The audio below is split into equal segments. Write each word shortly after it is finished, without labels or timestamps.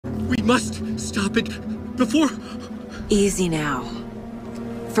We must stop it before... Easy now.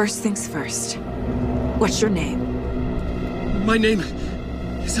 First things first. What's your name? My name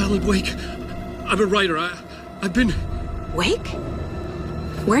is Alan Wake. I'm a writer. I've been... Wake?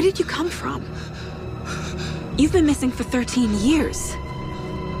 Where did you come from? You've been missing for 13 years.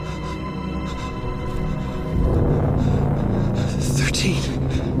 13.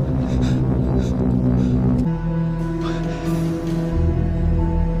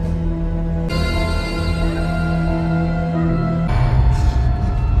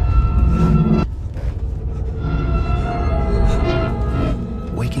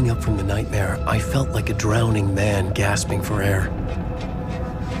 Waking up from the nightmare, I felt like a drowning man gasping for air.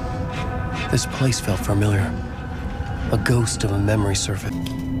 This place felt familiar. A ghost of a memory surfaced.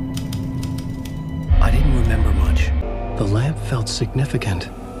 I didn't remember much. The lamp felt significant.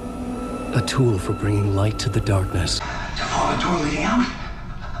 A tool for bringing light to the darkness. To follow a door leading out?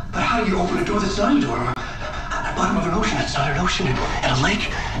 But how do you open a door that's not a door? At the bottom of an ocean, that's not an ocean. And a lake,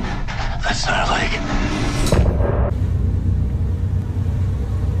 that's not a lake.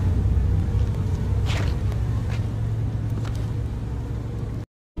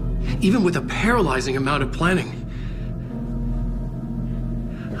 Even with a paralyzing amount of planning,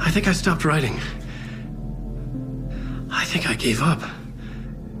 I think I stopped writing. I think I gave up.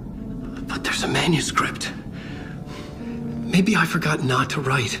 But there's a manuscript. Maybe I forgot not to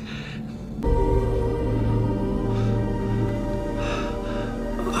write.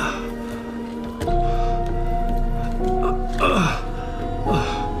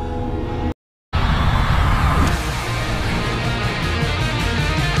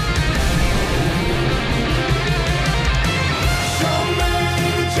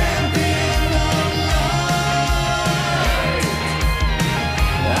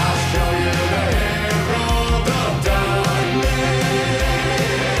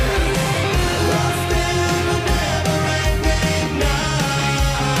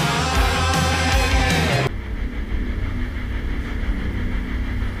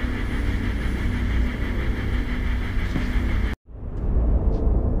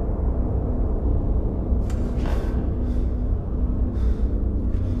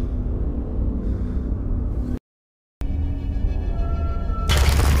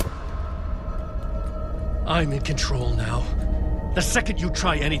 I'm in control now. The second you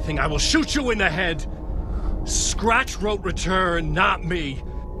try anything, I will shoot you in the head. Scratch wrote Return, not me.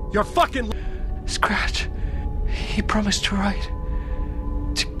 You're fucking... Scratch, he promised to write.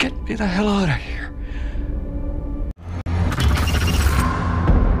 To get me the hell out of here.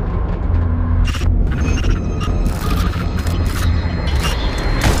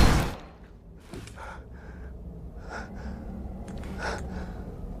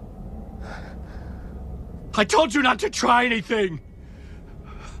 I told you not to try anything!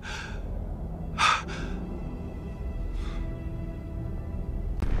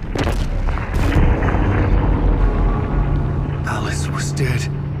 Alice was dead.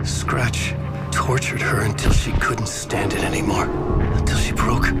 Scratch tortured her until she couldn't stand it anymore. Until she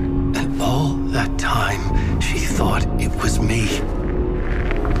broke. And all that time, she thought it was me.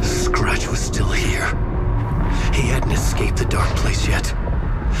 Scratch was still here. He hadn't escaped the dark place yet.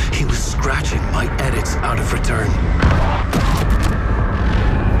 He was scratching my edits out of Return.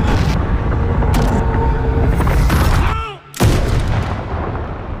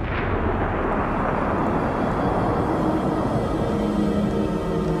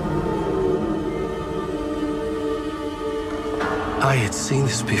 I had seen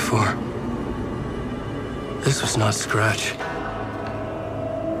this before. This was not Scratch.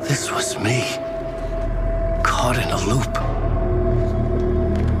 This was me, caught in a loop.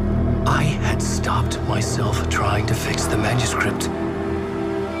 I had stopped myself trying to fix the manuscript.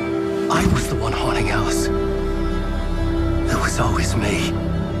 I was the one haunting Alice. It was always me.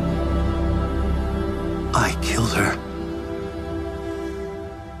 I killed her.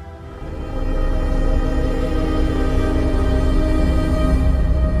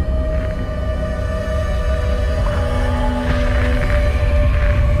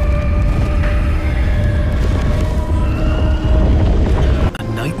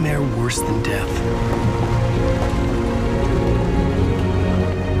 Worse than death.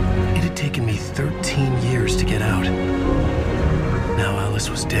 It had taken me 13 years to get out. Now Alice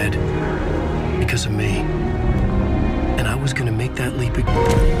was dead because of me. And I was gonna make that leap again.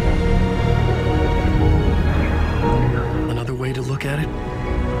 Another way to look at it,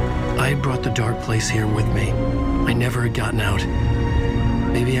 I had brought the dark place here with me. I never had gotten out.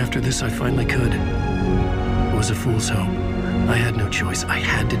 Maybe after this I finally could. It was a fool's hope. I had no choice. I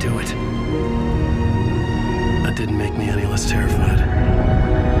had to do it. That didn't make me any less terrified.